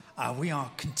We are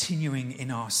continuing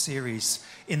in our series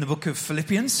in the book of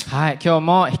Philippians. はい、今日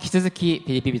も引き続き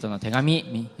ピリピ人の手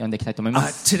紙読んでいきたいと思いま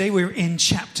す。Today we're in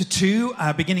chapter 2,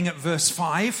 beginning at verse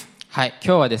 5. はい、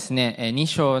今日はですね、2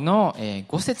章の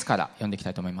5節から読んでいきた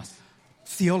いと思います。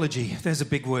Theology, there's a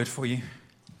big word for you.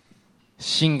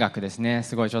 神学ですね、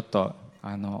すごいちょっと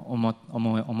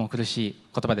重苦しい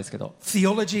言葉ですけど。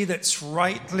Theology that's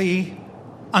rightly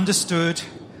understood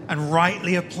and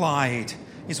rightly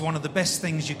applied.is one of the best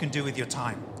things you can do with your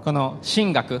time. この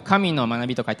神学、神の学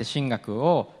びと書いて神学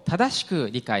を正しく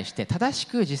理解して正し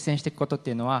く実践していくことって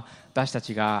いうのは、私た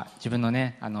ちが自分の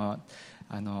ね、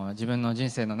自分の人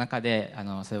生の中で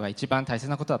それは一番大切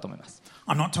なことだと思います。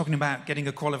I'm not talking about getting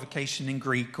a qualification in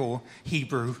Greek or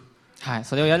Hebrew. はい、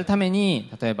それをやるために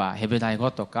例えばヘブライ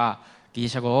語とかギリ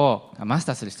シャ語をマス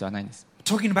ターする必要はないんです。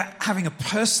Talking about having a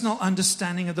personal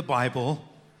understanding of the Bible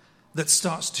that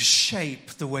starts to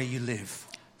shape the way you live.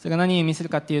それが何を意味する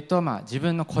かというと、自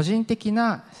分の個人的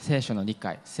な聖書の理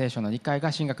解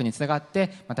が神学につながっ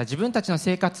て、また自分たちの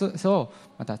生活を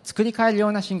また作り変えるよ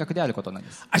うな神学であることなん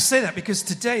です。I say that because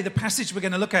today the passage we're going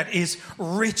to look at is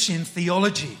rich in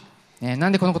theology. な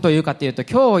んでこのことを言うかというと、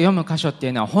今日読む箇所って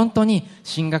いうのは本当に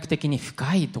神学的に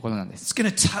深いところなんです。It's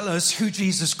going to tell us who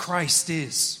Jesus Christ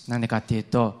is. なんでかっていう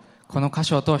と、この箇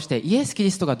所を通してイエス・キ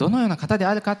リストがどのような方で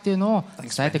あるかっていうのを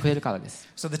伝えてくれるからです。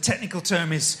So the technical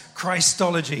term is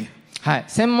Christology. はい、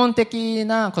専門的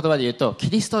な言葉で言うとキ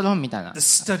リスト論みたいな The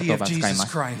言 study 葉 of を使いま Jesus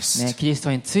す、 Christ. キリス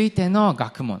トについての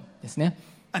学問ですね。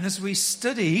And as we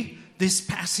study this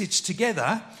passage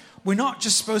together, we're not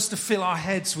just supposed to fill our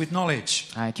heads with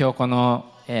knowledge. はい、今日この、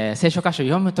聖書箇所を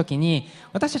読むときに、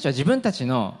私たちは自分たち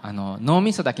の、脳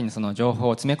みそだけにその情報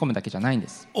を詰め込むだけじゃないんで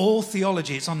す。All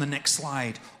theology, it's on the next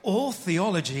slide. All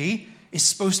theology is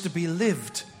supposed to be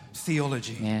lived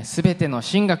theology. すべての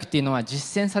神学っていうのは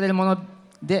実践されるもの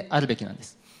であるべきなんで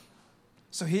す。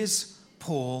So here's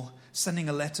Paul sending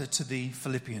a letter to the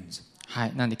Philippians. は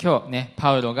い、なんで今日ね、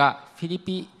パウロがピリ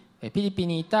ピ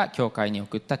にいた教会に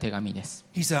送った手紙です。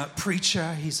He's a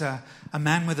preacher, he's a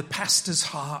man with a pastor's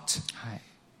heart. はい、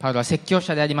パウロは説教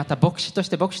者であり、また牧師とし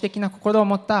て牧師的な心を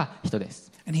持った人で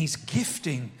す。And he's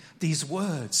gifting these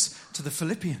words to the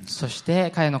Philippians. そし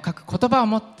て彼の書く言葉を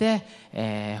持って、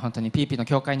本当にピリピの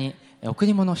教会に贈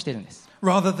り物をしているんです。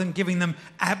Rather than giving them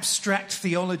abstract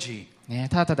theology.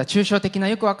 ただただ抽象的な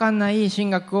よくわかんない神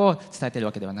学を伝えている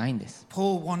わけではないんです。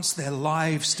Paul wants their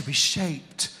lives to be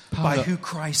shaped by who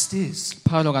Christ is.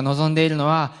 パウロが望んでいるの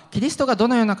は、キリストがど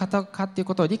のような方かという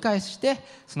ことを理解して、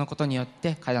そのことによっ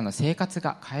て彼らの生活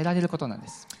が変えられることなんで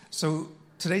す。So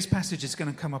today's passage is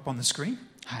going to come up on the screen.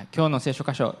 はい、今日の聖書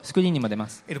箇所、スクリーンにも出ま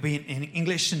す。It'll be in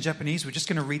English and Japanese. We're just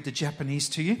going to read the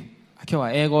Japanese to you. 今日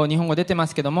は英語、日本語出てま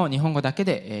すけども、日本語だけ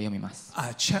で読みます。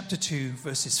Chapter 2,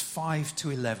 verses 5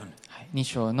 to 11. 2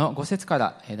章の5節か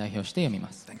ら代表して読み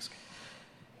ます。Thanks.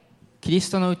 キリ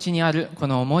ストのうちにあるこ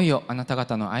の思いをあなた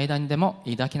方の間にでも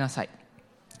抱きなさい。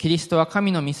キリストは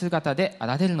神の見姿であ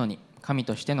られるのに、神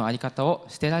としての在り方を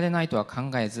捨てられないとは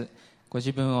考えず、ご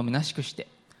自分を虚しくして、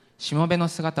しもべの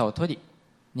姿をとり、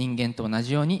人間と同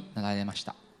じようになられまし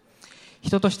た。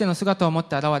人としての姿を持っ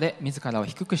て現れ、自らを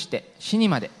低くして死に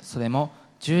まで、それも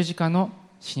十字架の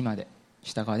死にまで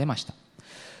従われました。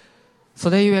そ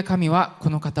れゆえ神は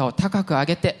この方を高く上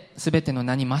げて、すべての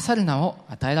名に勝る名を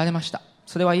与えられました。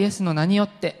それはイエスの名によっ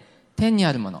て、天に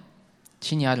あるもの、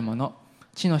地にあるもの、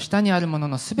地の下にあるもの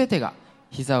のすべてが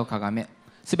膝をかがめ、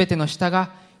すべての下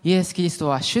がイエス・キリスト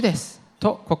は主です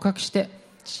と告白して、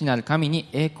父なる神に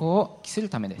栄光を期する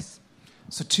ためです。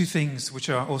So two things which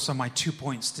are also my 2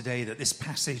 points today that this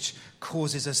passage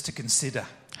causes us to consider.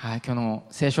 はい、今日の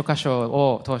聖書箇所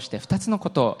を通して2つのこ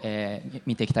とを、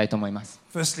見ていきたいと思います。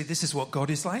Firstly, this is what God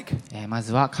is like. ま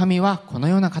ずは神はこの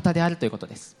ような方であるということ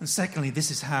です。And secondly,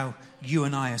 this is how you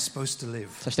and I are supposed to live.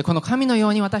 そしてこの神のよ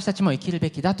うに私たちも生きる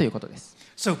べきだということです。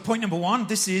So point number 1,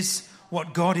 this is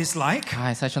what God is like. は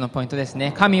い、最初のポイントです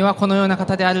ね。神はこのような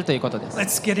方であるということです。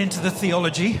Let's get into the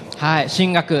theology. はい、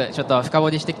神学ちょっと深掘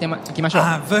りしていきましょう。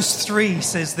Verse 3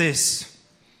 says this.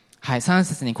 はい、3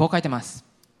節にこう書いてます。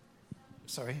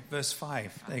Sorry, verse 5.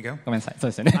 There you go. ごめんなさい。そう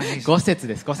ですよね。5節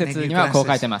です。5節にはこう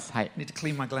書いてます。はい。Need to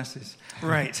clean my glasses.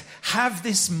 Right. Have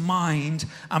this mind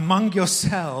among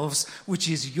yourselves,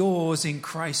 which is yours in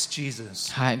Christ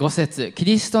Jesus. はい、5節。キ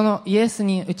リストのイエス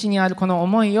にうちにあるこの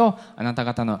思いをあなた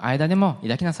方の間でも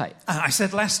抱きなさい。I said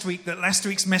last week that last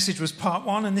week's message was part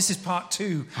 1 and this is part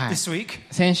 2 this week.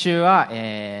 先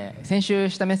週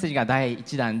したメッセージが第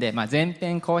1弾で、前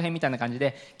編後編みたいな感じ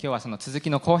で、今日はその続き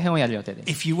の後編をやる予定です。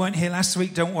If you weren't here last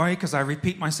week, don't worry, because I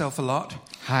repeat myself a lot.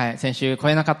 はい、先週来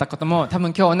れなかったことも多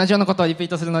分今日同じようなことをリピー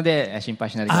トするので心配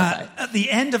しないでください。At the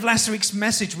end of last week's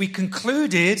message, we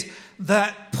concluded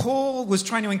that Paul was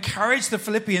trying to encourage the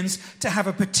Philippians to have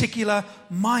a particular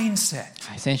mindset.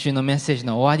 はい、先週のメッセージ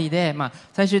の終わりで、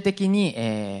最終的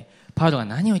に、パウロが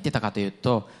何を言ってたかという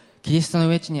と、キリストの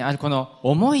上地にあるこの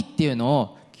思いっていうの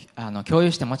を共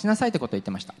有して持ちなさいということを言って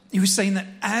ました。He was saying that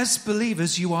as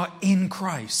believers, you are in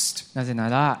Christ. なぜな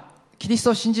らキリス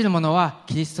トを信じる者は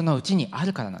キリストのうちにあ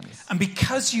るからなんです。And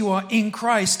because you are in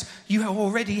Christ, you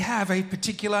already have a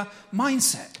particular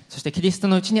mindset. そしてキリスト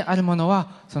のうちにある者は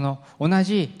その同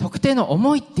じ特定の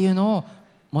思いっていうのを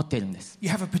持っているんです。You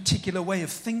have a particular way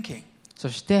of thinking. そ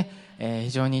して、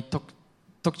非常に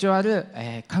特徴ある、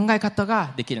考え方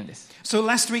ができるんです。So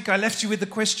last week I left you with the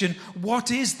question,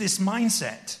 what is this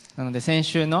mindset? なので先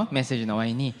週のメッセージの終わ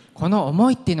りにこの思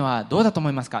いっていうのはどうだと思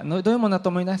いますか、どういうものだと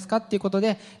思いますかっていうこと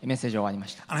でメッセージを終わりま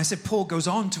した。And I said Paul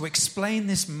goes on to explain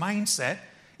this mindset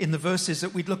in the verses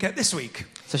that we'd look at this week.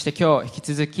 そして今日引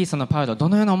き続きそのパウロど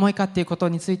のような思いかっていうこと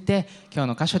について今日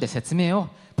の箇所で説明を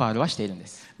パウロはしているんで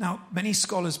す。Now, many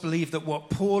scholars believe that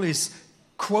what Paul is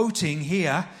quoting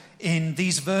here in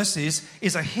these verses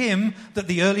is a hymn that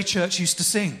the early church used to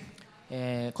sing.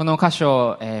 この箇所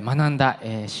を学んだ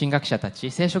神学者た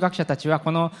ち、聖書学者たちはこ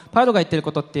のパウロが言っている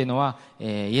ことっていうのはキ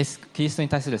リストに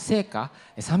対する聖歌、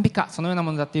賛美歌、そのような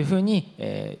ものだというふうに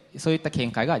そういった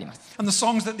見解があります。And the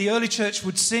songs that the early church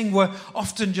would sing were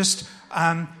often just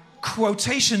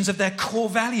quotations of their core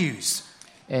values.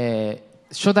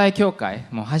 初代教会、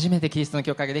もう初めてキリストの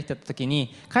教会ができた時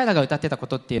に彼らが歌ってたこ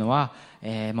とっていうのは、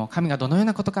もう神がどのよう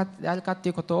なことであるかって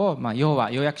いうことを、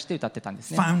要約して歌ってたんで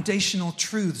すね。Foundational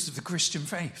truths of the Christian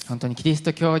faith. 本当にキリス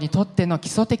ト教にとっての基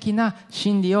礎的な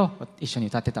真理を一緒に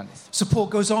歌ってたんです。So Paul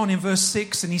goes on in verse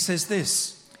 6 and he says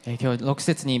this. 今日6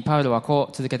節にパウロはこ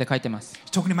う続けて書いてます。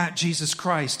He's talking about Jesus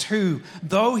Christ, who,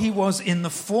 though he was in the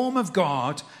form of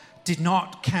God, did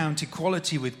not count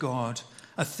equality with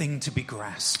God.A thing to be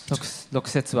grasped. 6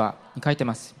節に書いて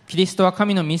ます。キリストは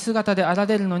神の見姿であら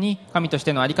れるのに神とし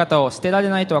てのあり方を捨てられ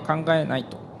ないとは考えない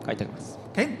と書いてあります。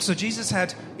Okay, so Jesus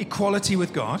had equality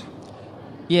with God,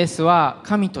 イエスは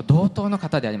神と同等の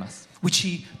方であります。which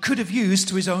he could have used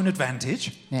to his own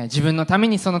advantage. 自分のため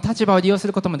にその立場を利用す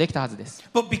ることもできたはずです。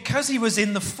But because he was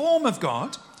in the form of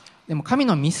God, でも神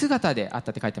の見姿であっ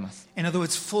たって書いてます。in other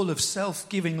words, full of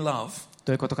self-giving love,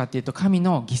 どういうことかというと神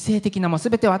の犠牲的なもう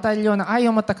全てを与えるような愛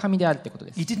を持った神であるということ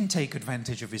です。 he didn't take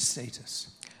advantage of his status.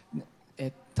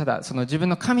 ただその自分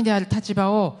の神である立場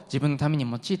を自分のために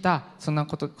用いたそんな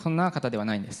方では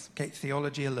ないんです。 Okay,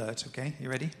 theology alert, okay? You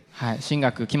ready? はい、神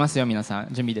学来ますよ皆さん。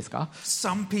準備ですか？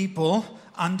 Some people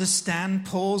understand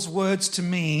Paul's words to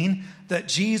mean that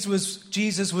Jesus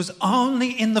was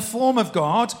only in the form of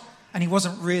God and he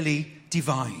wasn't really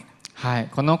divine.はい、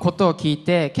このことを聞い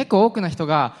て結構多くの人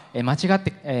が間違っ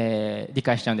て、理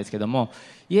解しちゃうんですけども、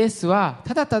イエスは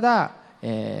ただただ、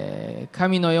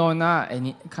神のような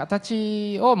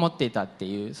形を持っていたって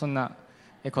いうそんな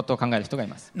ことを考える人がい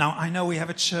ます。 Now, I know we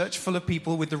have a church full of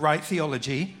people with the right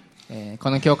theology. こ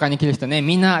の教会に来る人ね、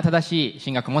みんな正しい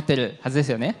神学を持ってるはずで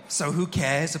すよね。 So who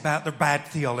cares about the bad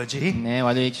theology? ね、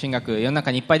悪い神学世の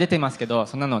中にいっぱい出てますけど、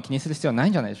そんなのを気にする必要はな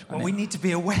いんじゃないでしょうか Well, we ね。 need to be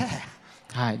aware.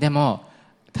 はい、でも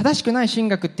正しくない神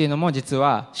学っていうのも実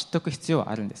は知っておく必要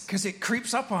はあるんです。 Because it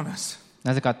creeps up on us.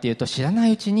 なぜかっていうと知らな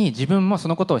いうちに自分もそ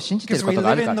のことを信じている Because こ we と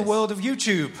があ live るか in ら the です。 world of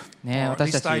YouTube. ね、 Or at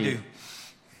私た least I ち do.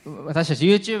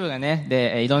 YouTube がね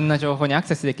でいろんな情報にアク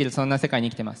セスできるそんな世界に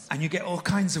生きてます。 And you get all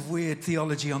kinds of weird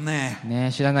theology on there.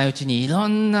 ね、知らないうちにいろ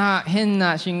んな変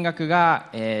な神学が、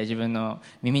自分の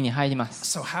耳に入りま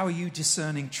す。 So how are you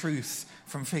discerning truth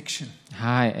from fiction?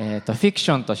 はい、フィク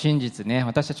ションと真実ね、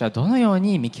私たちはどのよう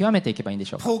に見極めていけばいいんで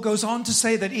しょうか。 Paul goes on to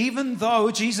say that even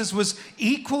though Jesus was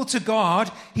equal to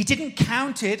God, he didn't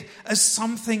count it as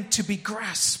something to be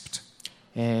grasped.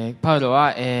 パウロ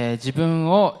は、自分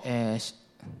を、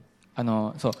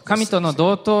そう神との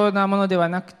同等なものでは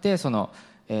なくてその、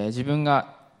自分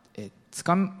が、日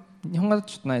本語だと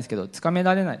ちょっとないですけどつかま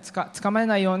れ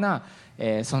ないような、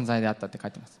存在であったって書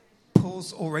いてます。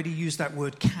 Paul's already used that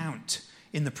word count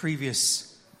in the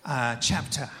previous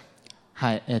chapter.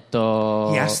 はい、He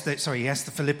asked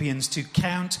the Philippians to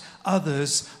count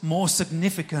others more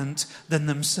significant than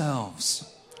themselves.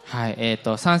 はい、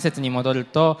3節に戻る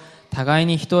と互い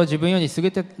に人を自分より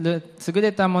優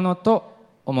れたものと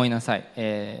思いなさい、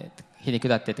ひりく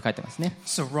だってって書いてますね。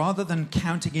 So rather than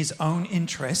counting his own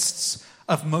interests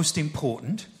of most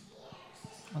important,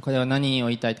 これは何を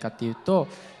言いたいかっていうと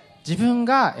自分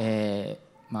が、自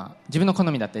分の好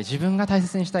みだったり自分が大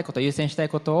切にしたいこと優先したい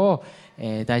ことを、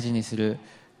大事にする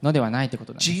のではないというこ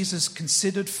となんです。 Jesus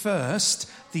considered first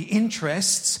the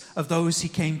interests of those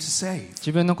he came to save.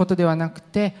 自分のことではなく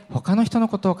て他の人の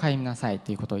ことを顧みなさい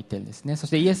ということを言ってるんですね。そし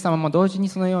てイエス様も同時に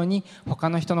そのように他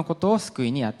の人のことを救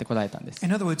いにやってこられたんです。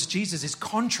 In other words, Jesus is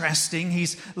contrasting.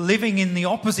 He's living in the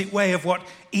opposite way of what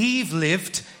Eve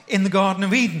lived in the Garden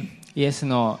of Eden. イエス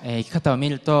の生き方を見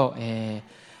ると、エ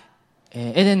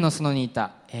デンの園にい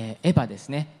たエヴァです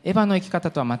ね。エヴァの生き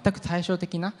方とは全く対照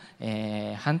的な、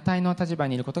反対の立場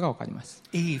にいることが分かります。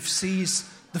 Eve sees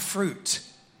the fruit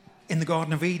in the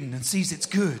Garden of Eden and sees it's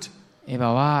good. エヴァ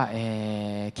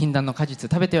は、禁断の果実、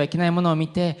食べてはいけないものを見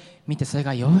てそれ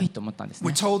が良いと思ったんですね。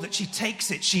 We're told that she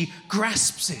takes it, she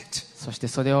grasps it. そして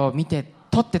それを見て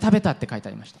取って食べたって書いて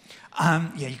ありました。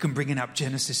Yeah, you can bring it up,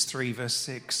 Genesis 3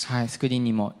 verse 6. はい、スクリーン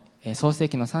にも、創世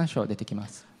記の3章出てきま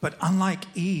す。 But unlike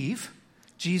Eve,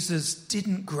 Jesus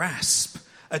didn't grasp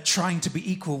at trying to be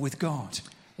equal with God.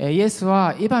 イエス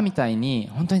はエヴァみたいに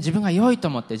本当に自分が良いと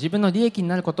思って自分の利益に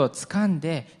なることを掴ん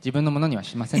で自分のものには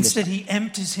しませんでした。 Instead, he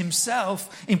empties himself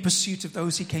in pursuit of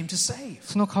those he came to save.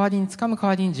 その代わりに掴む代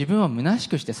わりに自分を虚し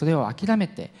くしてそれを諦め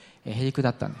てへりくだ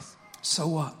ったんです。 So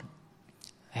what?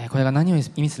 これが何を意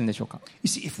味するんでしょうか。 You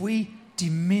see, if we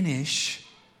diminish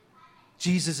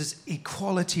Jesus'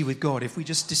 equality with God, if we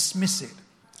just dismiss it,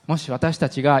 もし私た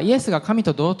ちがイエスが神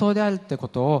と同等であるってこ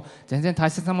とを全然大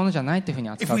切なものじゃないっていうふうに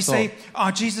if 扱う we と、 say,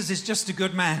 Jesus is just a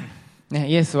good man,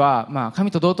 イエスは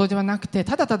神と同等ではなくて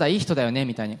ただただいい人だよね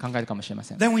みたいに考えるかもしれま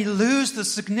せん。 then we lose the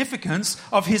significance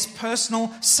of his personal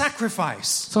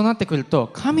sacrifice. そうなってくると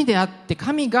神であって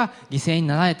神が犠牲に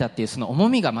なられたっていうその重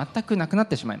みが全くなくなっ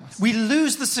てしまいます。 We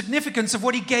lose the significance of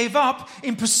what he gave up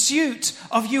in pursuit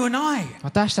of you and I.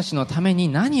 私たちのために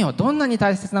何をどんなに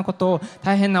大切なことを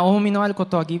大変な重みのあるこ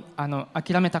とを諦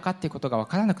めたかっていうことが分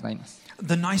からなくなります。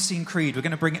 The Nicene Creed, we're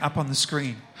going to bring it up on the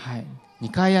screen. はい、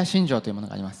ニカイア信条というもの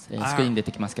があります。スクリーンに出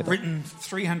てきますけど、 Written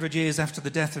 300 years after the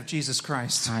death of Jesus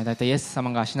Christ. はい、だいたいイエス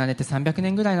様が死なれて300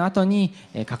年ぐらいの後に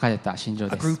書かれた信条 A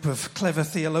です。 group of clever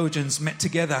theologians met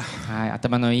together はい、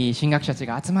頭のいい神学者たち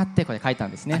が集まってこれ書いた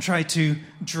んですね。 and tried to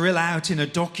drill out in a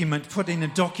document, put in a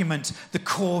document, the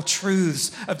core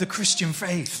truths of the Christian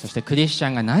faith. そしてクリスチャ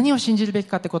ンが何を信じるべき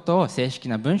かってことを正式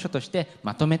な文書として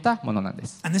まとめたものなんで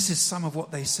す。 And this is some of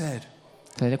what they said.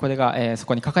 それでこれが、そ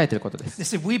こに書かれていることです。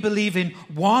 They said, we believe in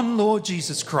one Lord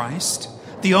Jesus Christ,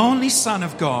 the only Son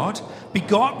of God,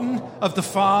 begotten of the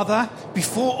Father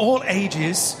before all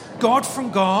ages, God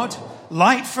from God,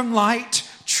 light from light,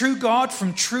 true God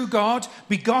from true God,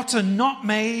 begotten, not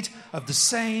made, of the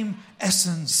same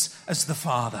essence as the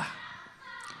Father.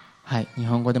 はい、日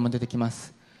本語でも出てきま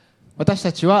す。私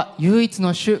たちは唯一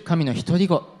の主神の一人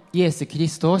子イエス・キリ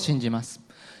ストを信じます。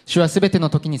主はすべて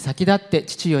の時に先立って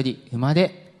父より生ま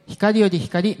れ、光より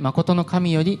光、誠の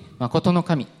神より誠の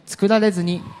神、作られず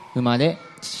に生まれ、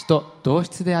父と同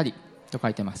質でありと書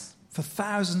いています。 For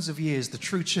thousands of years, the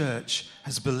true church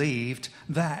has believed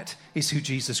that is who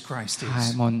Jesus Christ はい、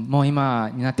 is. もう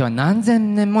今になっては何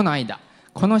千年もの間、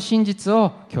この真実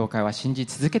を教会は信じ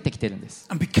続けてきているんです。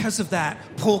 And because of that,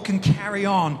 Paul can carry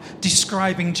on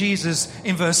describing Jesus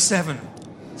in verse 7.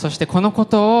 そしてこのこ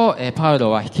とをパウロ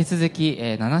は引き続き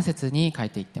7節に書い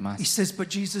ていってま He す。 says, but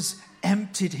Jesus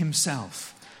emptied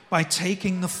himself by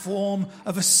taking the form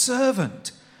of a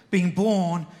servant, being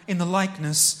born in the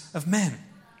likeness of men.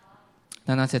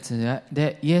 7節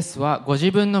でイエスはご自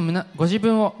分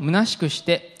を虚しくし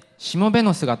てしもべ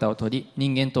の姿を取り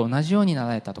人間と同じようにな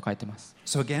られたと書いています。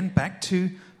 So again, back to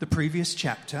the previous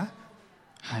chapter.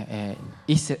 はい、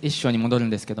一章に戻る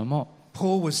んですけども、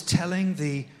 Paul was telling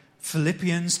the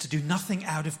Philippians to do nothing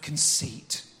out of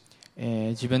conceit.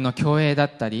 自分の教営だ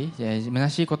ったり、虚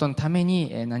しいことのため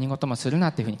に何事もするな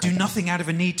っていうふうに書い Do てます。 nothing out of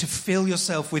a need to fill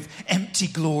yourself with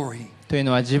empty glory. という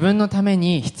のは自分のため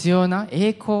に必要な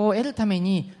栄光を得るため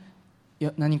に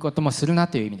何事もするな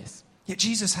という意味です。 Yet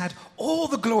Jesus had all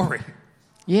the glory.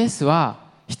 イエスは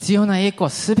必要な栄光を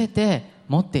すべて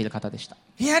持っている方でした。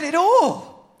 He had it all.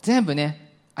 全部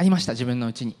ね、ありました自分の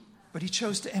うちに。 But he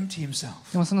chose to empty himself.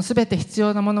 でもそのすべて必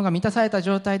要なものが満たされた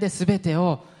状態ですべて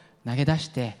を投げ出し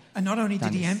て And not only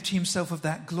did he Done empty himself of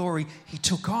that glory, he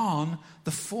took on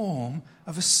the form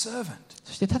of a servant.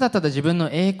 そしてただただ自分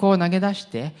の栄光を投げ出し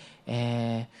て、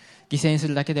犠牲にす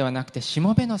るだけではなくてし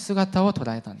もべの姿を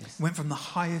捉えたんです。 Went from the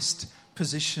highest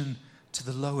position to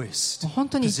the lowest もう本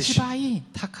当に一 position. 番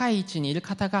高い位置にいる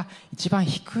方が一番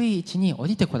低い位置に降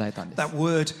りてこられたんです。 That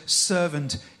word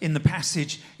servant in the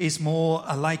passage is more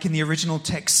like in the original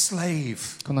text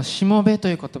slave. このしもべと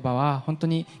いう言葉は本当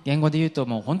に言語で言うと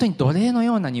もう本当に奴隷の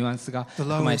ようなニュアンスが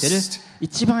含まれている The lowest.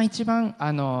 一番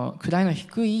位の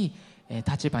低い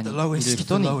立場にいる The lowest of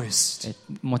人 the に lowest.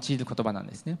 用いる言葉なん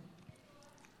ですね。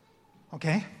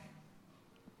Okay?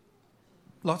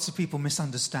 Lots of people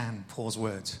misunderstand Paul's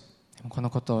words. こ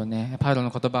のことをね、パウロの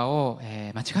言葉を、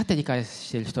間違って理解し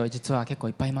ている人は実は結構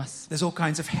いっぱいいます。There's all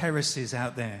kinds of heresies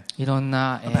out there いろん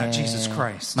な、about Jesus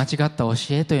Christ. 間違った教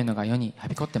えというのが世には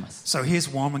びこってます。So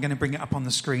here's one. We're going to bring it up on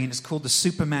the screen. It's called the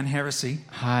Superman heresy.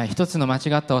 はい、一つの間違っ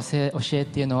た教えっ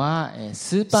ていうのは、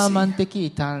スーパーマン的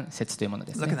異端説というもの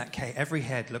です Look ね。 at that, Kate. Every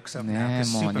head looks up now ね、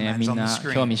 because もうね、み Superman's ん on な the 興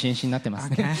screen. 味津々になってます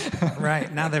ね。 Okay?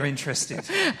 Right, now they're interested.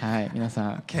 はい、皆さ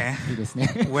ん、 Okay. いいですね。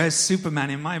Where's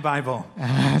Superman in my Bible?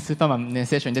 スーパーマンね、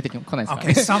聖書に出てこないで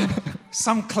すから Okay, ね。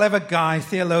some clever guy,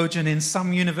 theologian in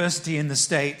some university in the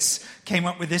States came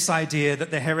up with this idea that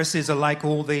the heresies are like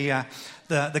all the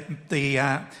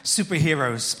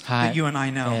superheroes はい that you and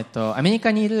I know. アメリ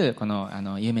カにいるこ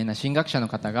の有名な神学者の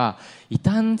方が異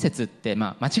端説って、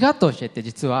間違った教えって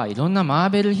実はいろんなマー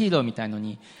ベルヒーローみたいの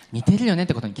に似てるよねっ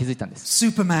てことに気づいたんです、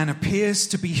 Superman appears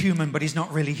to be human, but he's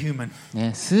not really human.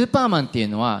 ね、スーパーマンっていう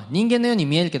のは人間のように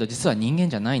見えるけど実は人間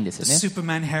じゃないんですよ The ね。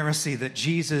 Superman heresy that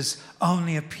Jesus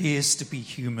only appears to be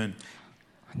human.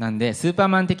 なんでスーパー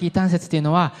マン的異端説っていう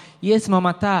のはイエスも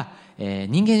また、人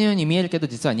間のように見えるけど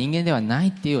実は人間ではない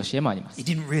っていう教えもあります。 He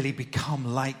didn't really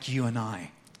become like you and I.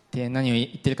 で何を言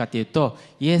ってるかっていうと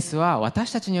イエスは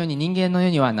私たちのように人間のよ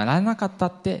うにはならなかった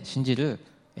って信じる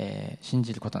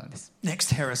ことなんです。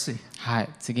 Next heresy. はい、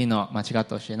次の間違っ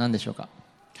た教え何でしょうか。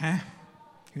 Okay?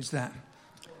 Who's that?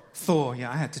 Thor. Yeah,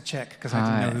 I had to check because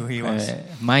I didn't know who he was.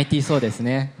 マイティーそうです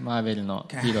ね。マーベルの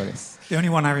ヒーローです。The only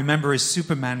one I remember is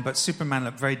Superman, but Superman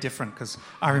looked very different because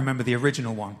I remember the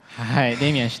original one. はい、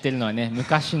レミアン知ってるのはね、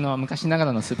昔なが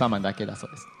らのスーパーマンだけだそ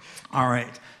うです。All right.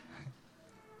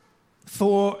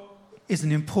 Thor is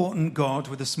an important god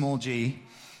with a small g.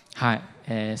 は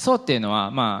い、そうっていうの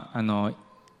は、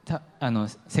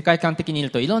世界観的に言う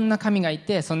といろんな神がい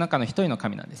てその中の一人の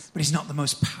神なんです。 But he's not the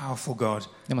most powerful god.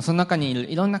 でもその中に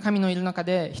いろんな神のいる中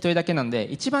で一人だけなんで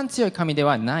一番強い神で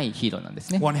はないヒーローなんで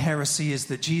すね。 One heresy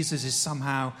is that Jesus is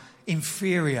somehow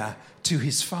inferior to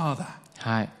his father.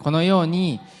 はい、このよう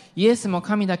にイエスも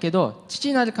神だけど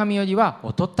父なる神よりは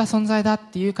劣った存在だっ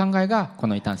ていう考えがこ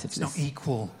の異端説 He's で not す。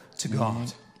 equal to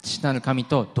God. 父なる神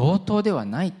と同等では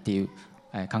ないっていう考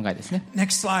えですね。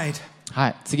 Next slide. は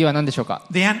い、次は何でしょうか。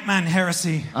 The Ant-Man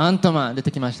heresy. アントマン出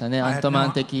てきましたね。 I had アントマ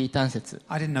ン的異端説。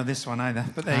 I didn't know this one either,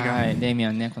 but there you は go. い、レイミ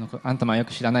アンね、このアントマンよ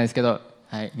く知らないですけど、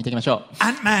はい、見ていきましょう。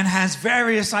 Ant-Man has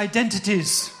various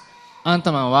identities. アン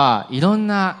トマンはいろん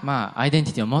な、アイデン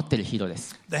ティティを持っているヒーローで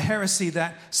す。 The heresy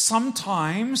that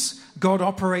sometimes God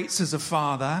operates as a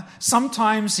father,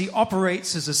 sometimes he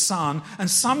operates as a son, and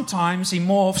sometimes he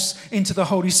morphs into the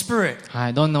Holy Spirit. は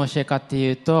い、どんな教えかって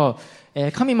いうと、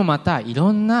神もまたい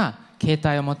ろんな形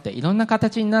態を持っていろんな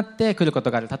形になってくるこ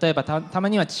とがある。例えば たま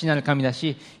には父なる神だ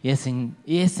しイエス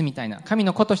みたいな神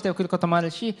の子として来ることもある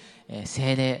し、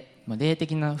聖霊霊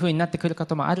的な風になってくるこ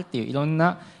ともあるっていういろん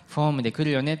なフォームで来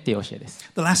るよねっていう教えで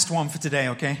す。 The last one for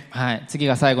today, okay? はい、次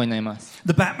が最後になります。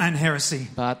 The Batman heresy.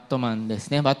 バットマンで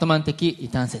すね。バットマン的異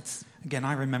端説。 Again,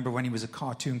 I remember when he was a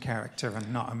cartoon character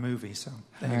and not a movie, so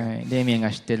there you go. はい、レイミエン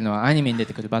が知ってるのはアニメに出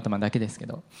てくるバットマンだけですけ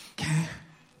ど、 Okay.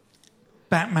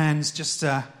 Batman's just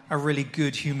a really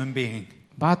good human being.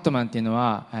 バットマンっていうの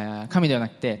は神ではな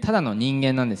くてただの人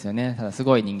間なんですよね。ただす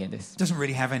ごい人間です。 Doesn't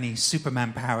really have any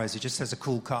Superman powers. He just has a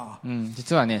cool car.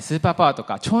 実はねスーパーパワーと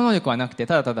か超能力はなくて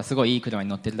ただただすごいいい車に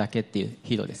乗ってるだけっていう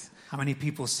ヒーローです。 How many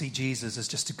people see Jesus as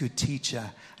just a good teacher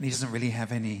and he doesn't really have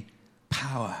any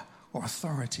power or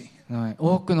authority?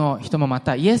 多くの人もま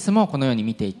たイエスもこのように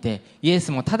見ていてイエ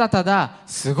スもただただ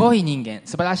すごい人間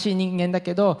素晴らしい人間だ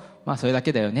けどそれだ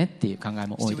けだよねっていう考え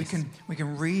も多い See, です。 we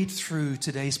can read through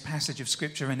today's passage of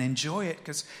Scripture and enjoy it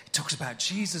because it talks about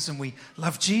Jesus and we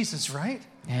love Jesus, right?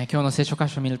 今日の聖書箇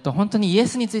所を見ると本当にイエ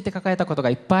スについて書かれたことが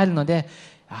いっぱいあるので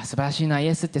素晴らしいなイ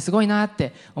エスってすごいなっ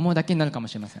て思うだけになるかも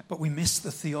しれません。 But we miss the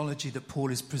theology that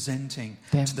Paul is presenting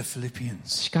to the Philippians.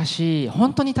 しかし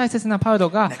本当に大切なパウロ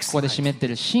がここで示ってい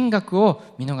る神学を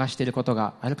見逃していること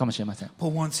があるかもしれません。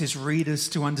 Paul wants his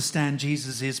readers to understand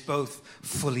Jesus is both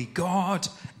fully God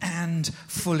and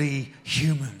fully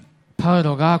human. パウ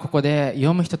ロがここで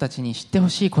読む人たちに知ってほ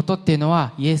しいことっていうの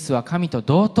はイエスは神と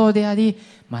同等であり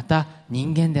また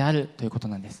人間であるということ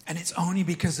なんです。 And it's only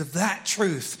because of that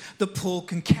truth that Paul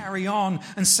can carry on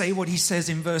and say what he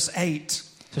says in verse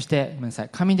 8. そしてごめんなさい、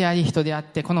神であり人であっ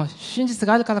てこの真実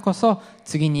があるからこそ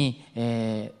次に、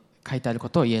書いてあるこ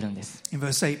とを言えるんです。 In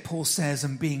verse 8, Paul says,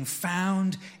 And being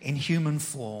found in human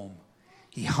form,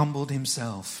 he humbled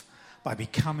himself by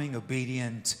becoming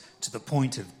obedient to the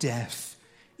point of death,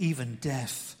 even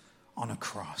death on a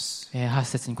cross. 8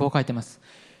節にこう書いてます。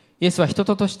イエスは人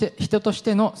とし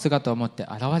ての姿を持って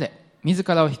現れ自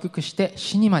らを低くして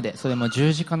死にまで、それも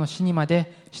十字架の死にま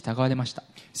で従われました。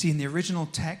See, in the original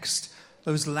text,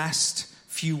 those last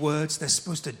few words, they're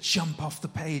supposed to jump off the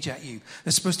page at you.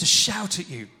 They're supposed to shout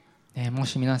at you. も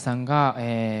し皆さんが、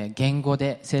言語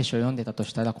で聖書を読んでたと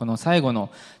したら、この最後の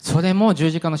それも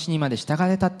十字架の死にまで従わ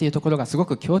れたっていうところがすご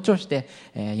く強調して、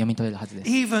読み取れるはずです。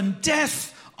Even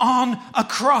death on a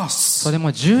cross. それ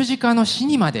も十字架の死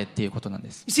にまでっていうことなん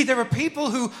です。You see, there are people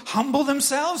who humble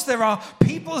themselves. There are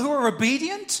people who are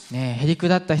obedient. へりく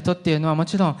だった人っていうのはも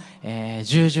ちろん、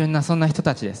従順なそんな人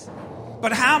たちです。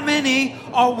But how many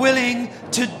are willing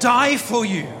to die for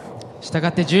you? したが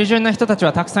って従順な人たち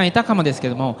はたくさんいたかもですけ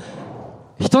ども、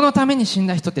人のために死ん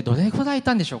だ人ってどれほどい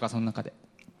たんでしょうか、その中で。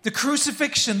The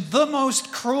crucifixion, the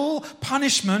most cruel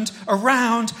punishment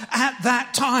around at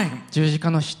that time. 十字架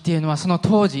の死っていうのはその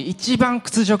当時一番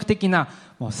屈辱的な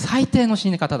もう最低の死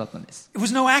に方だったんです。It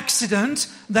was no accident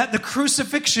that the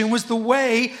crucifixion was the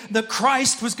way that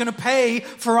Christ was going to pay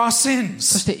for our そ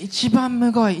sins. して一番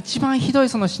むごい、一番ひどい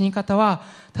その死に方は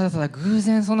ただただ偶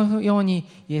然そのように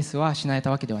イエスは死なれ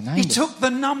たわけではないん He です。 took the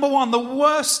number one, the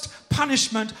worst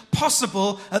punishment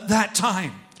possible at that time.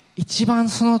 一番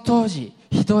その当時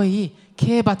ひどい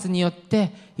刑罰によっ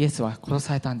てイエスは殺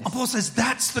されたんで And す。 Paul says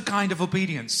that's the kind of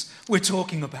obedience we're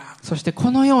talking about. そして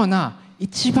このような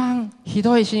一番ひ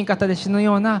どい死に方で死ぬ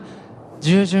ような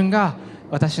従順が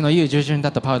私の言う従順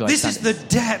だとパウロは言っ This たん is で the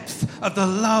す。 depth of the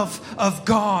love of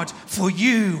God for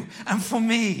you and for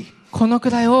me. このく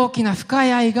らい大きな深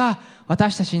い愛が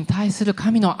私たちに対する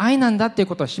神の愛なんだっていう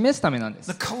ことを示すためなんで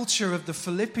す。 The culture of the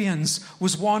Philippians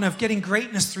was one of getting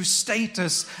greatness through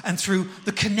status and through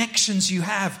the connections you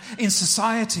have in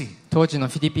society. 当時の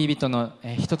フィリピ人の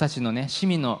人たちのね、市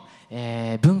民の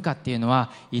文化っていうの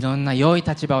はいろんな良い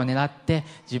立場を狙って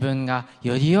自分が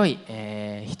より良い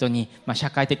人に社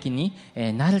会的に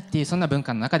なるっていうそんな文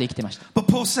化の中で生きてました。 But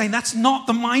Paul's saying that's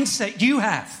not the mindset you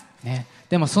have. ね、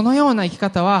でもそのような生き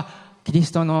方はキリ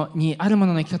ストにあるも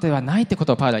のの生き方ではないってこ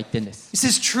とをパウロは言ってるんです。 He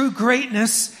says true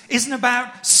greatness isn't about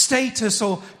status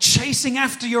or chasing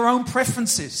after your own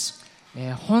preferences.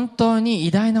 本当に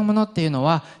偉大なものっていうの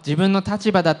は自分の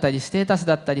立場だったりステータス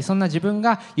だったりそんな自分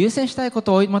が優先したいこ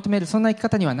とを追い求めるそんな生き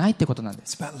方にはないってことなんで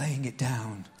す。 It's about laying it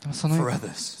down そ for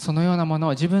others. そのようなもの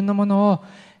を自分のものを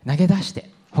投げ出して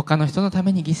他の人のた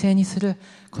めに犠牲にする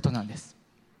ことなんです。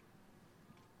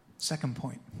 Second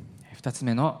point. 2つ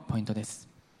目のポイントです。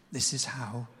 This is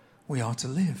how we are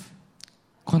to live.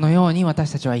 このように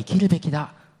私たちは生きるべき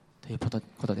だという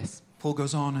ことです。 Paul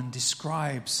goes on and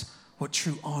describes what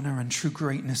true honor and true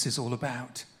greatness is all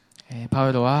about. パ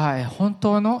ウロは本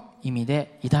当の意味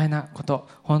で偉大なこと、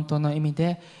本当の意味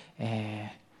で、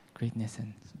greatness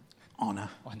and Honor.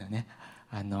 honor ね、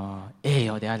栄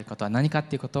誉であることは何かっ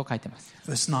ていうことを書いてます。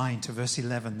 Verse 9 to verse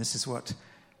 11, this is what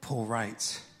Paul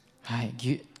writes. はい、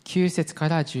9節か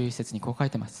ら11節にこう書い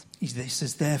てます。He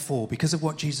says, therefore, because of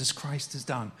what Jesus Christ has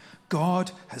done,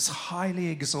 God has highly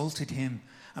exalted him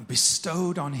and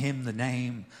bestowed on him the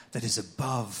name that is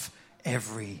above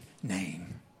every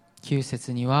name. 9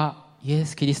節にはイエ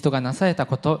ス・キリストがなされた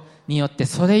ことによって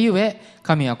それゆえ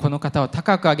神はこの方を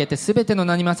高く上げてすべての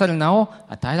名に勝る名を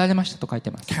与えられましたと書いて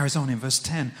ます。 Carries on in verse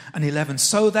 10 and 11,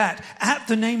 so that at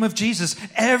the name of Jesus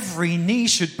every knee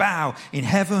should bow in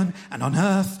heaven and on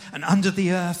earth and under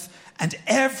the earth, and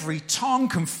every tongue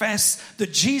confess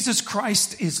that Jesus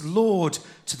Christ is Lord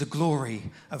to the glory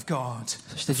of God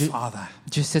the Father.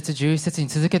 10節11節に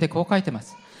続けてこう書いてま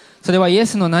す。それはイエ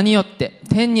スの名によって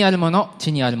天にあるもの、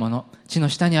地にあるもの、地の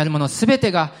下にあるものすべ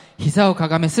てが膝をか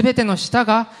がめ、すべての舌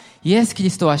がイエス・キ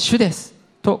リストは主です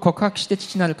と告白して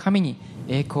父なる神に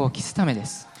栄光を期すためで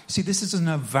す。 See, this isn't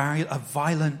a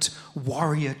violent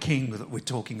warrior king that we're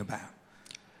talking about.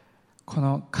 こ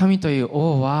の神という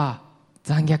王は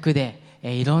残虐で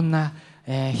いろんな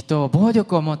人を暴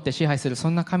力を持って支配するそ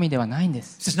んな神ではないんで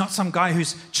す。 This is not some guy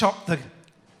who's chopped the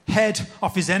head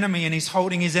off his enemy and he's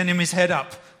holding his enemy's head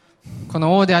up. こ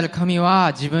の王である神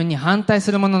は自分に反対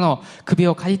する者の首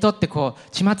を刈り取ってこう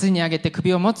血祭りに上げて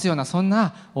首を持つようなそん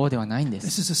な王ではないんで This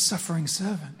す。 is a suffering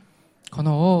servant こ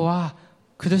の王は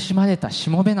苦しまれた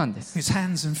しもべなんです。 whose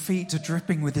hands and feet are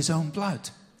dripping with his own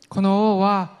blood. この王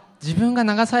は自分が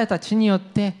流された血によっ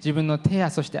て自分の手や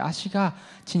そして足が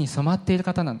血に染まっている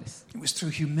方なんです。 It was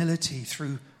through humility,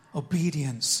 through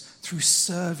obedience, through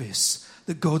service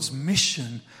that God's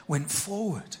mission went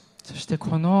forward. そして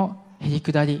このへり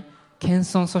くだり、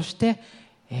謙遜、そして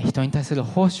人に対する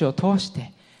奉仕を通し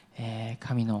て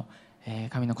神の言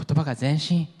葉が前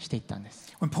進していったんで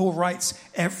す。 When Paul writes,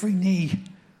 every knee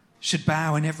should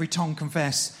bow and every tongue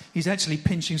confess, he's actually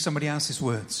pinching somebody else's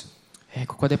words.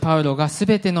 ここでパウロがす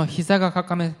べての膝がか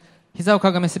がめ、膝を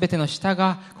かがめすべての舌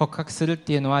が告白するっ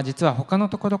ていうのは、実は他の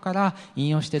ところから引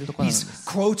用しているところなんで He's す。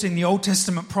 quoting the Old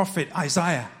Testament prophet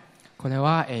Isaiah. これ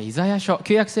はイザヤ書、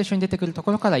旧約聖書に出てくると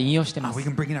ころから引用していま We す。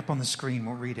 can bring it up on the screen.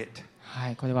 We'll read it. は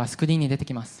い、これはスクリーンに出て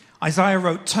きます。 Isaiah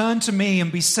wrote, "Turn to me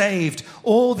and be saved,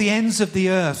 all the ends of the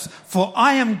earth, for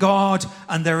I am God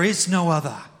and there is no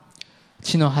other."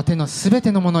 地の果てのすべ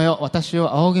てのものよ、私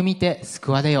を仰ぎ見て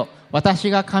救われよ。私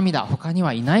が神だ、他に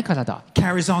はいないからだ。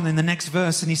 Carries on in the next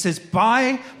verse and he says,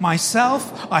 "By myself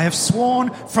I have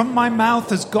sworn, from my mouth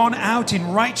has gone out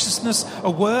in righteousness a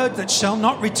word that shall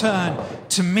not return.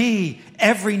 To me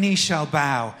every knee shall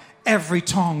bow, every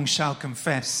tongue shall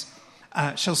confess,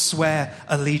 shall swear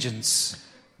allegiance."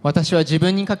 私は自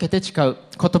分にかけて誓う。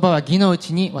言葉は義のう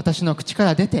ちに私の口か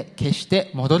ら出て、決し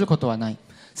て戻ることはない。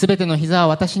すべての膝は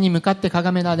私に向かってか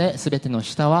がめられ、すべての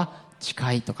舌は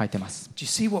誓いと書いてます。Do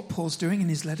you see what Paul's doing in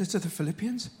his letter to the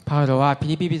Philippians? パウロはピ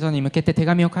リピ人に向けて手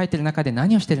紙を書いている中で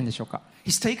何をしているんでしょうか。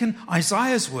 He's taken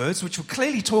Isaiah's words, which were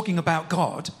clearly talking about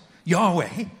God,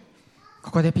 Yahweh,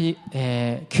 ここで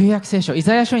旧約聖書、イ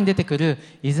ザヤ書に出てくる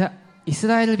イス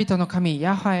ラエル人の神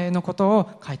ヤハエのこと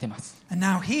を書いています。 and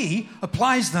now he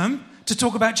applies them to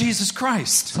talk about Jesus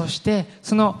Christ. そして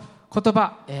その言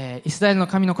葉、イスラエルの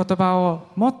神の言葉を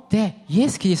持ってイエ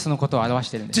ス・キリストのことを表し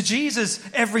ているんです。 To Jesus,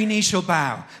 every knee shall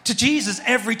bow. To Jesus,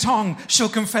 every tongue shall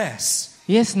confess.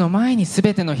 イエスの前にす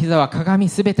べての膝はかがみ、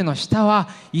すべての舌は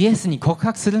イエスに告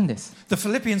白するんです。 The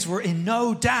Philippians were in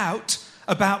no doubt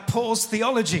about Paul's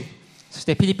theology. そし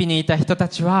てピリピにいた人た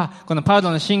ちはこのパウ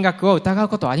ロの神学を疑う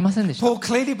ことはありませんでした。 Paul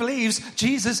clearly believes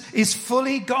Jesus is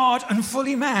fully God and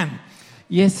fully man.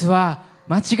 イエスは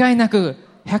間違いなく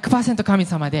 100% 神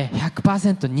様で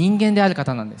 100% 人間である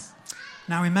方なんです。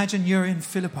 Now imagine you're in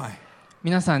Philippi.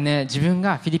 皆さんね、自分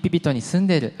がフィリピに住ん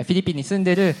でいるフィ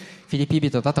リピ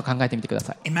人だと考えてみてくだ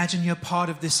さい。 Imagine you're part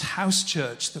of this house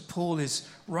church that Paul is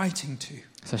writing to.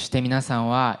 そして皆さん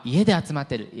は家で集まっ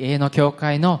ている家の教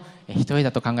会の一人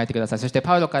だと考えてください。そして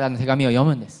パウロからの手紙を読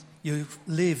むんです。 You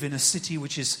live in a city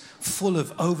which is full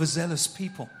of overzealous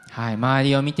people. はい、周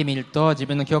りを見てみると自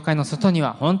分の教会の外に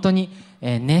は本当に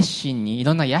熱心にい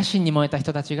ろんな野心に燃えた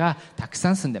人たちがたくさ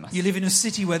ん住んでます。 You live in a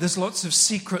city where there's lots of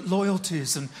secret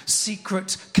loyalties and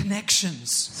secret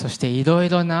connections. そしていろ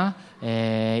んな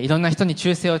人に忠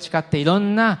誠を誓っていろ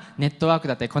んなネットワーク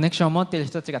だったりコネクションを持っている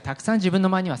人たちがたくさん自分の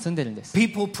周りには住んでいるんです。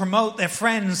 People promote their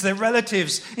friends, their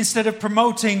relatives, instead of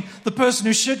promoting the person who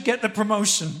should get the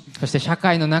promotion. そして社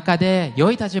会の中で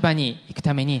良い立場に行く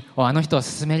ためにあの人を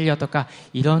進めるよとか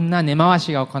いろんな根回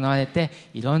しが行われて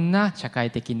いろんな社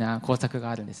会的な工作が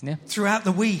あるんですね。 Throughout the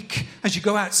week, as you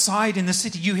go outside in the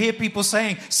city, you hear people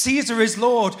saying, Caesar is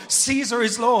Lord, Caesar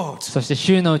is Lord. そして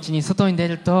週のうちに外に出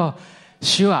ると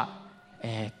主は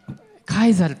カ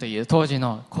イザルという当時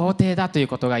の皇帝だという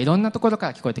ことがいろんなところか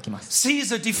ら聞こえてきます。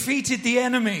 Caesar defeated the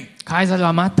enemy. カイザル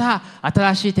はまた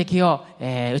新しい敵を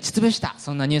打ち潰した、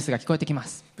そんなニュースが聞こえてきま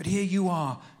す。 But here you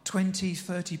are, 20,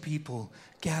 30 people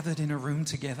gathered in a room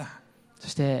together. そ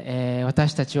して、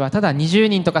私たちはただ20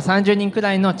人とか30人く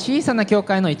らいの小さな教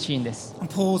会の一員です。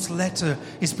 And Paul's letter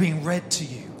is being read to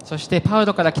you, そしてパウ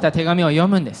ロから来た手紙を読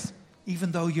むんです。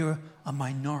 even though you're a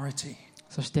minority,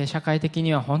 そして社会的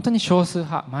には本当に少数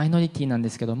派、マイノリティなんで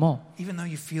すけども、 even though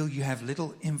you feel you have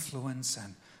little influence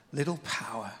and little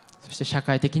power. そして社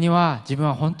会的には自分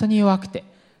は本当に弱くて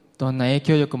どんな影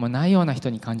響力もないような人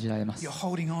に感じられます。 You're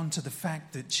holding on to the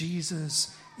fact that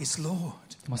Jesus is Lord.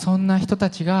 もうそんな人た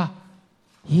ちが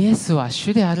イエスは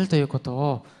主であるということ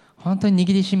を本当に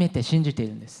握りしめて信じてい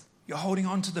るんです。 You're holding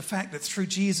on to the fact that through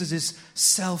Jesus is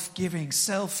self-giving,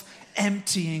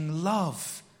 self-emptying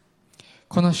love.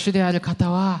 この主である方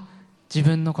は自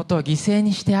分のことを犠牲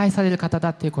にして愛される方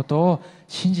だということを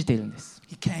信じているんです。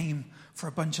 He came for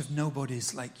a bunch of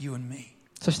nobodies like you and me.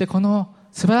 そしてこの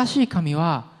素晴らしい神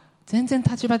は全然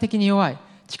立場的に弱い、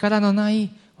力のな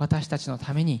い私たちの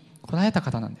ために来られた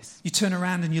方なんです。 You turn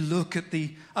around and you look at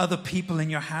the other people in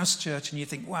your house church and you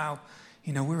think, wow,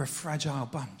 we're a fragile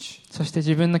bunch. そして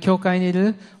自分の教会にい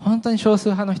る本当に少数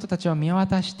派の人たちを見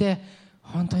渡して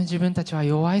本当に自分たちは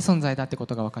弱い存在だってこ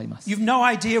とが分かります。 You've no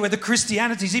idea whether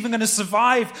Christianity is even going to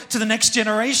survive to the next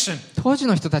generation. 当時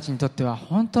の人たちにとっては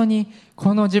本当に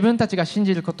この自分たちが信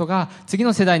じることが次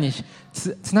の世代に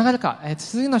つながるか、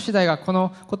次の世代がこ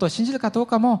のことを信じるかどう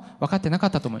かも分かってなか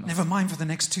ったと思います。 Never mind for the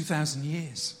next 2,000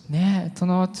 years. ねえ、そ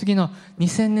の次の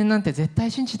2000年なんて絶対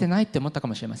信じてないって思ったか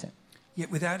もしれません。 Yet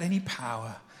without any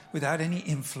power, without any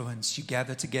influence, you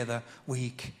gather together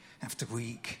week after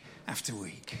week after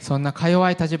week. そんなか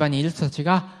弱い立場にいる人たち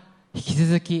が引き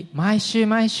続き毎週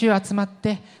集まっ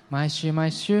て毎週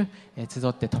集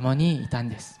って共にいたん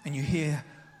です。 And you hear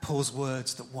Paul's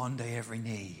words that one day every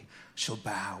knee shall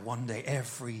bow, one day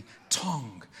every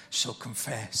tongue shall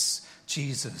confess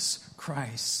Jesus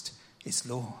Christ is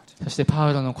Lord. そしてパ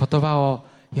ウロの言葉を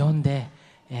読んで、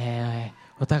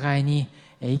お互いに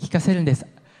言い聞かせるんです。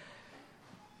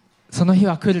その日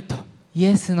は来ると、イ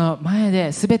エスの前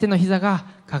で全ての膝が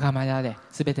かがめられ、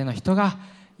全ての人が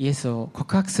イエスを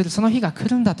告白するその日が来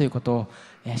るんだということを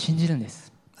信じるんで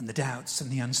す。And the doubts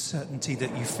and the uncertainty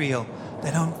that you feel,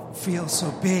 they don't feel so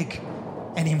big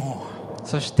anymore.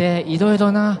 そしていろい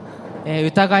ろな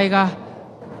疑いが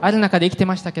ある中で生きて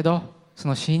ましたけど、そ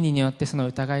の真理によってその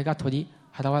疑いが取り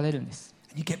払われるんです。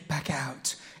And you get back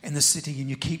out in the city and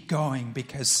you keep going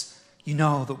because you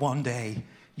know that one day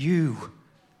you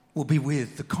will be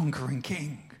with the conquering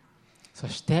king. そ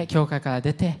して教会から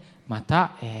出てま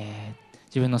た、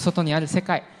自分の外にある世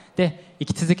界で生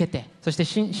き続けて、そして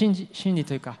真理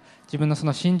というか自分のそ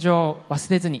の心情を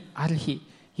忘れずに、ある日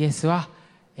イエスは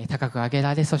高く上げ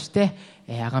られ、そして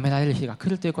崇められる日が来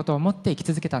るということを思って生き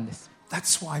続けたんです。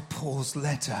That's why Paul's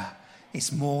letter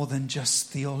is more than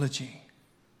just theology.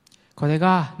 これ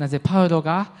がなぜパウロ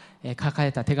が書か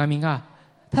れた手紙が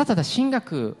ただただ神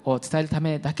学を伝えるた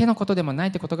めだけのことでもな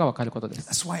いということが分かることです。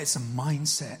That's why it's a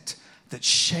mindset that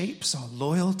shapes our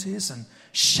loyalties and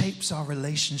shapes our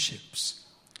relationships.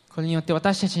 これによって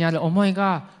私たちにある思い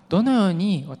がどのよう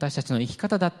に私たちの生き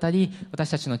方だったり、私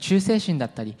たちの忠誠心だっ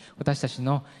たり、私たち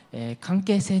の関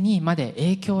係性にまで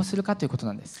影響するかということ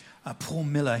なんです。Paul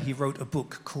Miller, he wrote a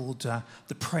book called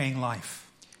The Praying Life.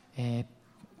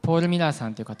 ポール・ミラーさ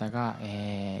んという方が、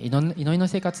祈りの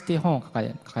生活という本を書か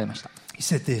れました。He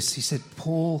said this, he said,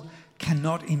 Paul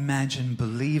cannot imagine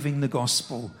believing the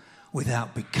gospel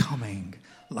without becoming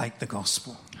like the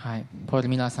gospel. はい、ポール・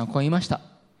ミラーさんはこう言いました。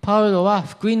パウロは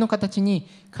福音の形に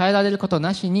変えられること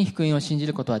なしに福音を信じ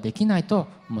ることはできないと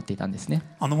思っていたんですね。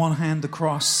On the one hand, the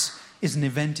cross is an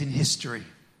event in history.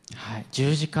 はい、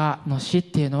十字架の死っ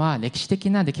ていうのは歴史的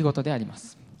な出来事でありま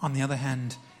す。On the other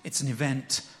hand, it's an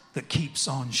event that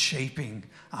keeps on shaping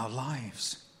our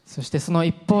lives. そしてその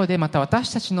一方でまた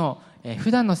私たちの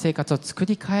普段の生活を作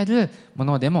り変えるも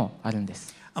のでもあるんで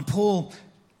す。And Paul,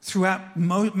 throughout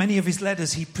many of his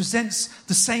letters, he presents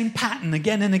the same pattern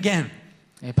again and again.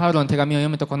 パウロの手紙を読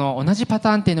むとこの同じパ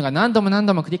ターンっていうのが何度も何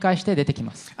度も繰り返して出てき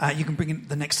ます。You can bring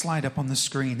the next slide up on the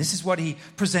screen. This is what he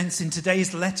presents in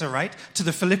today's letter, right, to the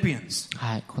Philippians.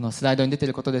 はい、このスライドに出てい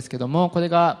ることですけども、これ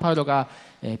がパウロが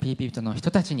ピリピ人の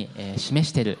人たちに示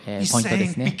しているポイントで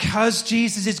すね。He's saying, because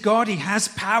Jesus is God, he has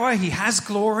power, he has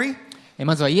glory.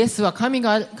 まずはイエスは神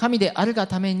であるが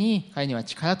ために彼には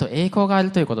力と栄光があ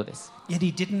るということです。Yet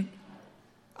he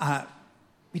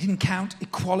didn't count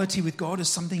equality with God as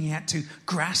something he had to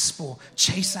grasp or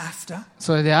chase after.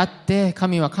 それであって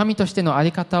神は神としての在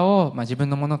り方を自分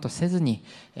のものとせずに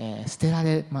捨てら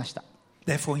れました。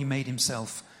Therefore he made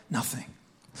himself nothing.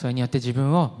 それによって自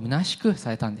分を虚しくさ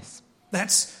れたんです。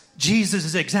That's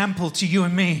Jesus' example to you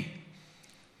and me.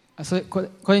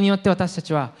 これによって私た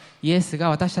ちはイエスが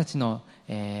私たちの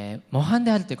模範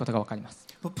であるということが分かります。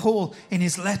But Paul, in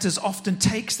his letters, often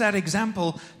takes that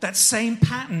example, that same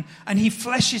pattern, and he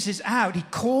fleshes it out. He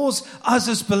calls us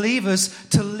as believers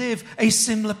to live a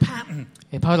similar pattern.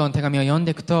 パウロの手紙を読ん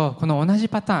でいくと、この同じ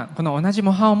パターン、この同じ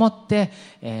模範を持って、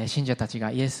信者たちが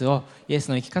イエスの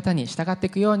生き方に従ってい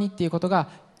くようにっていうことが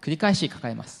繰り返し書か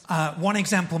れます。One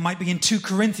example might be in 2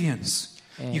 Corinthians.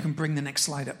 You can bring the next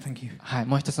slide up, thank you. はい、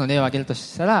もう一つの例を挙げると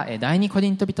したら、第二コリ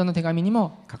ント人の手紙に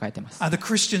も書かれています。The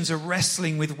Christians are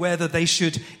wrestling with whether they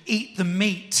should eat the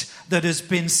meat that has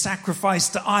been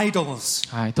sacrificed to idols.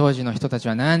 はい、当時の人たち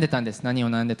は悩んでたんです。何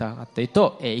を悩んでたかという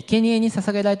と、生贄に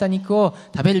捧げられた肉を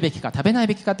食べるべきか食べない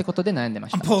べきかということで悩んでま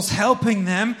した。And Paul's helping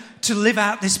them to live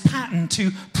out this pattern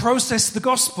to process the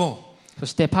gospel. そ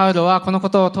してパウロはこのこ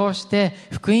とを通して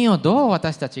福音をどう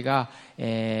私たちが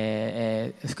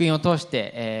福音を通し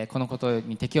てこのこと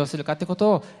に適応するかということ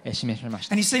を示しまし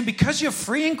た。And he's saying, because you're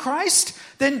free in Christ,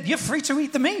 then you're free to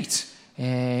eat the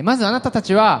meat. まずあなたた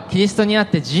ちはキリストにあっ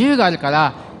て自由があるか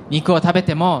ら肉を食べ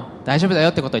ても大丈夫だよ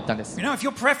ってことを言ったんです。You know, if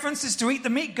your preference is to eat the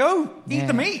meat, go eat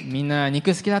the meat. みんな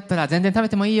肉好きだったら全然食べ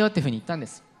てもいいよっていうふうに言ったんで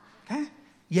す。Okay?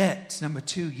 Yet, number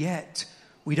 2, yet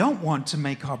we don't want to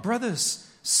make our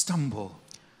brothers stumble.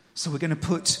 So we're going to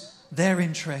put their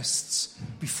interests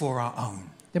before our own.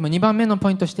 でも2番目の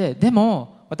ポイントとして、で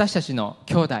も私たちの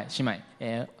兄弟姉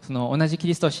妹、その同じキ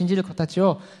リストを信じる子たち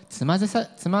をつま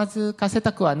ずかせ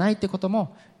たくはないということ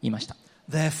も言いました。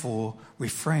Therefore,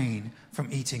 refrain from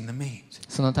eating the meat.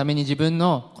 そのために自分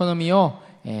の好みを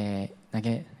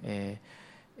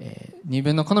自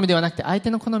分の好みではなくて相手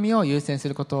の好みを優先す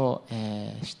ることを、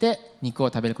して肉を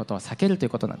食べることを避けるという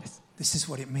ことなんです。This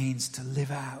is what it means to live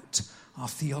out our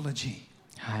theology.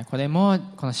 はい、これも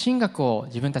この神学を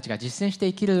自分たちが実践して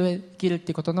生きるってい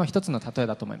うことの一つの例え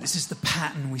だと思います。This is the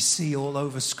pattern we see all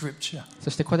over Scripture. そ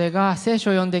してこれが聖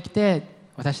書を読んできて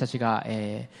私たちが、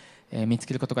見つ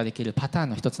けることができるパター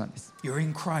ンの一つなんです。You're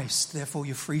in Christ, therefore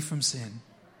you're free from sin.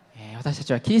 私た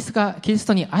ちはキリス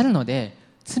トにあるので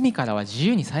罪からは自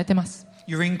由にされてます。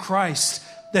You're in Christ,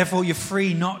 therefore you're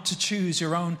free not to choose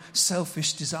your own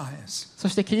selfish desires. そ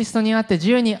してキリストにあって自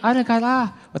由にあるか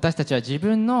ら私たちは自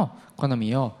分の好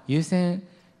みを優先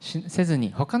せず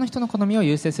に他の人の好みを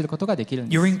優先することができるん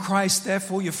です。You're in Christ,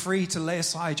 therefore you're free to lay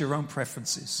aside your own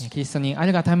preferences. キリストにあ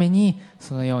るがために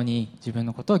そのように自分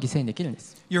のことを犠牲にできるんで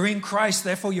す。You're in Christ,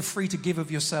 therefore you're free to give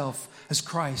of yourself as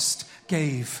Christ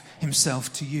gave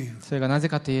himself to you. それがなぜ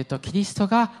かというとキリスト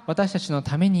が私たちの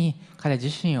ために彼自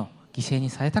身を犠牲に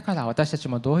されたから私たち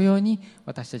も同様に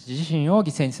私たち自身を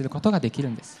犠牲にすることができる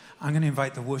んです。I'm going to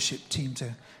invite the worship team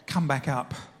to come back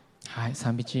up. はい、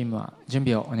賛美チームは準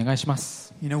備をお願いしま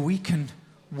す。You know, we can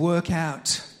work out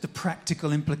the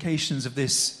practical implications of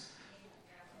this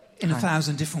in a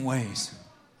thousand different ways.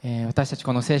 私たち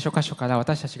この聖書箇所から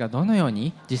私たちがどのよう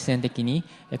に実践的に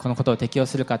このことを適用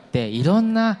するかっていろ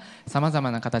んなさまざ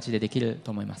まな形でできると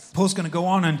思います。Paul's going to go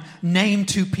on and name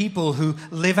two people who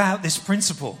live out this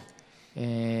principle.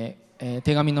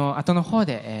 手紙の後の方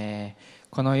で、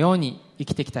このように生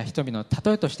きてきた人々の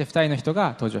例えとして2人の人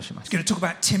が登場します。 He's going to talk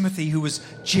about Timothy, who was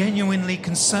genuinely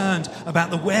concerned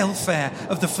about the welfare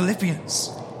of the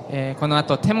Philippians. この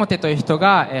後テモテという人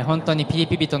が、本当にピリ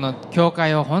ピ人の教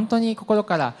会を本当に心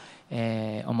から、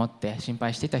思って心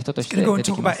配していた人として He's going to go 出 and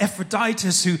て talk きま about す。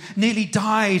 Epaphroditus, who nearly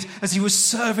died as he was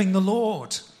serving the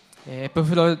Lord. エプ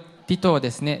フロディト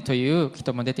ですねという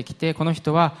人も出てきて、この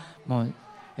人はもう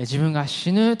自分が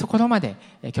死ぬところまで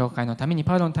教会のために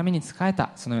パウロのために仕え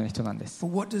たそのような人なんです。 But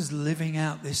what does living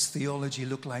out this theology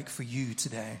look like for you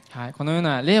today? はい、このよう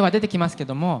な例は出てきますけ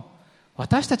ども、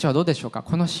私たちはどうでしょうか。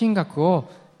この神学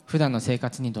を普段の生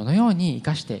活にどのように生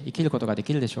かして生きることがで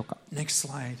きるでしょうか。 Next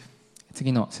slide.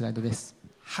 次のスライドです。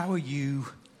 How are you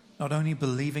not only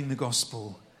believing the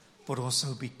gospel, but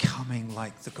also becoming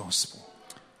like the gospel?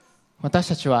 私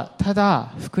たちはた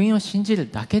だ福音を信じる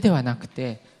だけではなく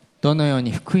て、どのよう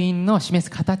に福音の示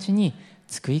す形に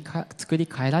作り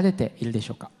変えられているでし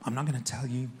ょうか。I'm not going to tell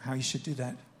you how you should do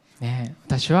that.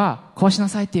 私はこうしな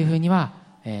さいというふうには、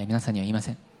皆さんには言いま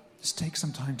せん。 Just take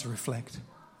some time to reflect.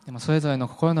 でもそれぞれの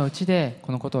心の内で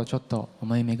このことをちょっと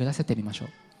思い巡らせてみましょ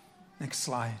う。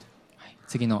 Next slide. はい、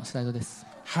次のスライドです。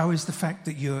 How is the fact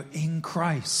that you're in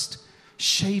Christ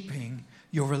shaping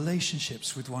your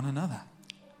relationships with one another?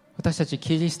 私たち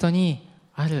キリストに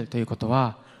あるということ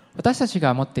は、私たち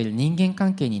が持っている人間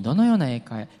関係にどのような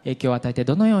影響を与えて、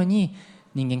どのように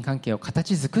人間関係を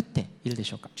形作っているで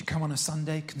しょうか。 Do you come on a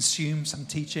Sunday, consume some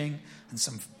teaching and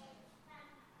some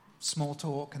small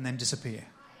talk and then disappear?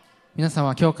 皆さん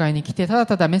は教会に来てただ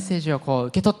ただメッセージをこう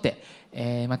受け取っ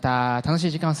て、また楽し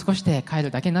い時間を過ごして帰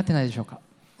るだけになってないでしょうか。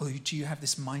 Or do you have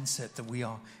this mindset that we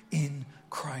are in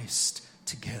Christ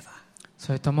together?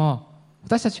 それとも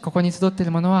私たちここに集ってい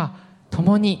るものは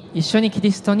共に一緒にキ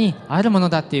リストにあるもの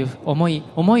だっていう思い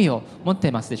を持って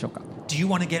いますでしょうか。 Do you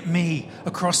want to get me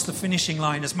across the finishing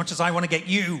line as much as I want to get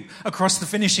you across the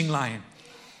finishing line?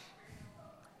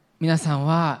 皆さん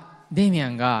はデイミア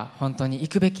ンが本当に行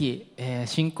くべき、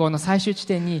信仰の最終地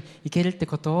点に行けるって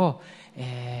ことを、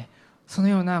その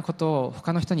ようなことを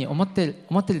他の人に思って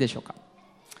るでしょうか。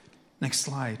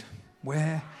 Next slide.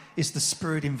 Where is the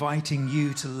Spirit inviting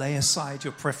you to lay aside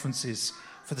your preferences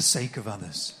for the sake of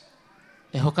others?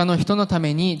 他の人のた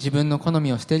めに自分の好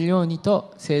みを捨てるように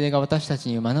と聖霊が私た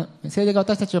ちを招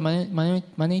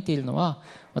いているのは、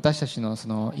私たちのそ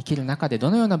の生きる中で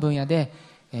どのような分野で、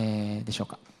でしょう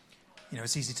か。 You know,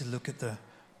 it's easy to look at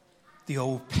the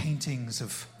old paintings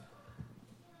of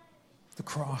the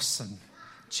cross and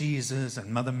Jesus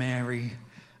and Mother Mary,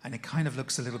 and it kind of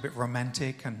looks a little bit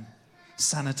romantic and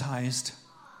sanitized.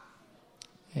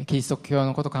 キリスト教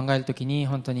のことを考えるときに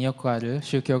本当によくある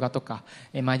宗教画とか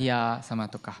マリア様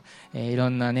とかいろ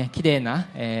んなね綺麗な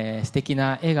素敵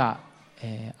な絵が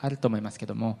あると思いますけ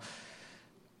ども、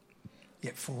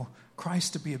 Yet for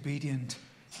Christ to be obedient, it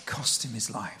cost him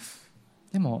his life.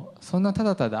 でもそんなた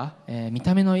だただ見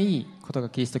た目のいいことが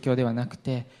キリスト教ではなく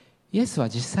て、イエスは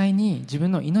実際に自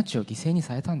分の命を犠牲に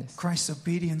されたんです。 Christ's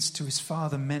obedience to his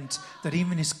Father meant that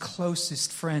even his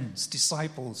closest friends,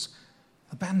 disciples,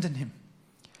 abandoned him,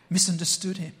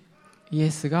 misunderstood him. イ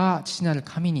エスが父なる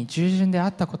神に従順であ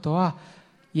ったことは、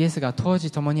イエスが当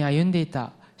時共に歩んでい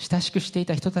た親しくしてい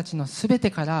た人たちのすべて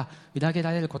から裏切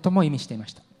られることも意味していま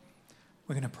した。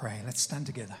We're going to pray. Let's stand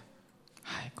together.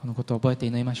 はい、このことを覚えて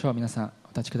祈りましょう。皆さんお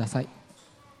立ちください。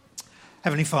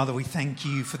Heavenly Father, we thank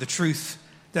you for the truth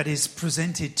that is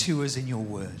presented to us in your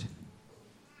word.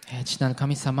 父なる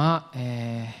神様、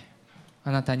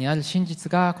あなたにある真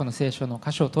実がこの聖書の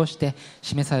箇所を通して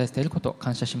示されていることを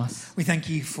感謝します。We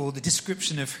thank you for the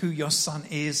description of who your Son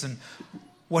is and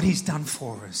what he's done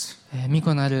for us. 御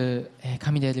子なる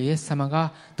神であるイエス様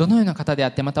がどのような方であ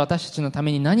って、また私たちのた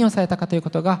めに何をされたかという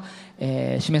ことが、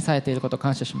示されていることを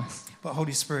感謝します。But Holy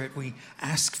Spirit, we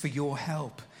ask for your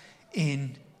help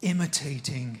in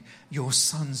imitating your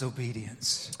Son's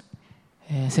obedience.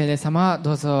 聖霊様、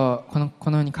どうぞこ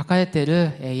のように書かれてい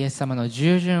るイエス様の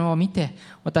従順を見て、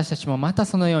私たちもまた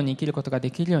そのように生きることが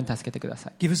できるように助けてくださ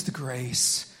い。Give us the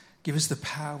grace, give us the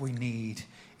power we need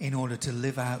in order to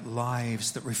live out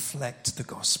lives that reflect the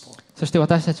gospel. そして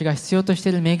私たちが必要として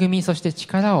いる恵み、そして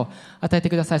力を与えて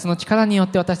ください。その力によっ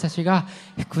て私たちが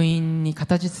福音に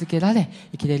形づけられ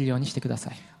生きれるようにしてくだ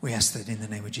さい。We ask that in the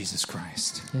name of Jesus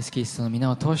Christ. イエス・キリストの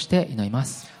皆を通して祈りま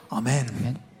す。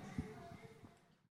Amen.